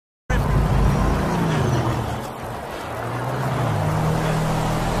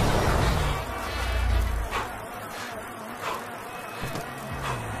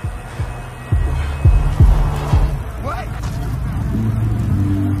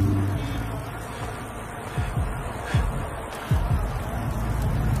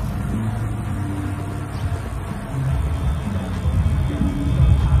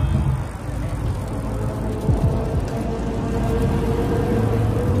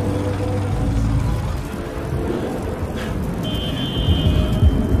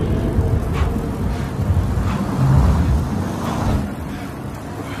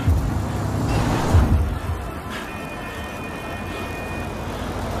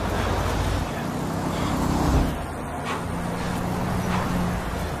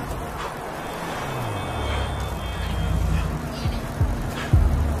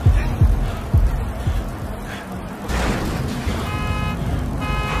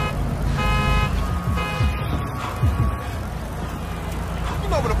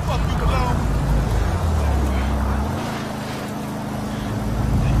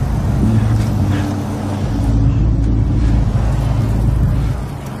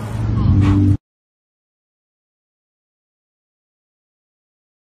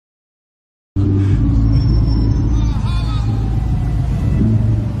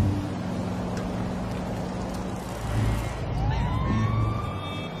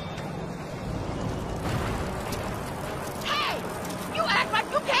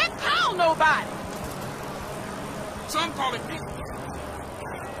Nobody. Some call it business.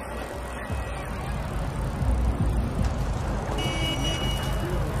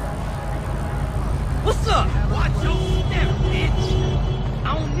 What's up? Watch your step, bitch. I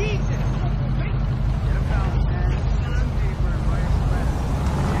don't need that.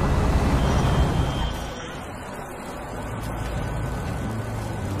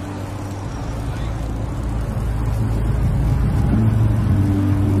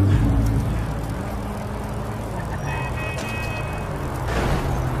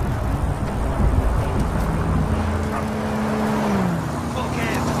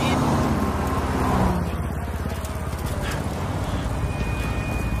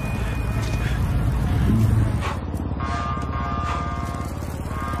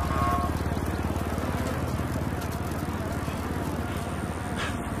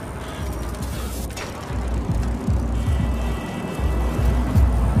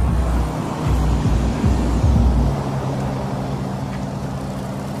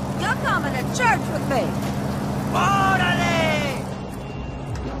 Coming to church with me. Orderly!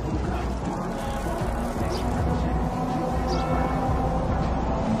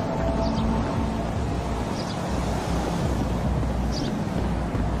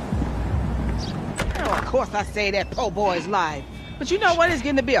 Oh, of course I say that po' boy's life. But you know what? It's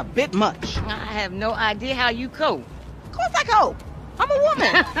getting to be a bit much. I have no idea how you cope. Of course I cope. I'm a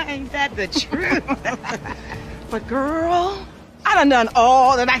woman. Ain't that the truth? But girl, I done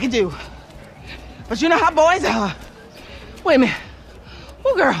all that I can do. But you know how boys are. Wait a minute.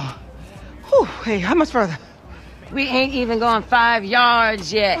 Oh, girl. Whew, hey, how much further? We ain't even gone 5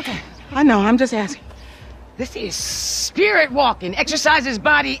 yards yet. Okay, I know, I'm just asking. This is spirit walking. Exercises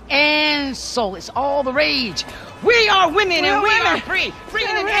body and soul. It's all the rage. We are women and we are free.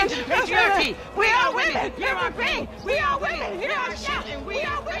 Bringing an end to the patriarchy. We are women. Here are free. We are women. Here are shouting. We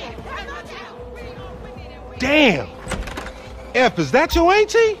are women. Damn. F, is that your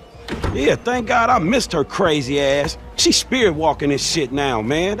auntie? Yeah, thank God I missed her crazy ass. She's spirit walking this shit now,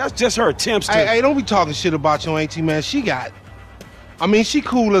 man. That's just her attempts to... Hey, don't be talking shit about your auntie, man. She cool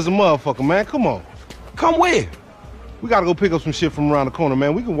as a motherfucker, man. Come on. Come where? We gotta go pick up some shit from around the corner,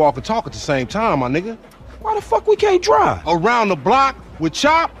 man. We can walk and talk at the same time, my nigga. Why the fuck we can't drive? Around the block with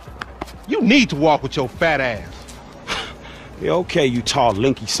Chop? You need to walk with your fat ass. Yeah, okay, you tall,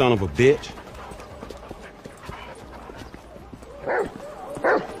 linky son of a bitch.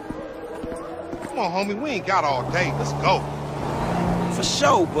 Come on, homie. We ain't got all day. Let's go. For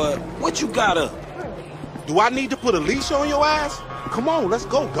sure, but what you got up? Do I need to put a leash on your ass? Come on, let's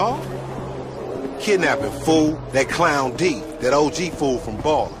go, dawg. Kidnapping, fool. That clown D. That OG fool from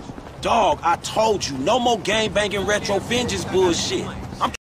Ballers. Dog, I told you, no more gang-banging retro vengeance bullshit.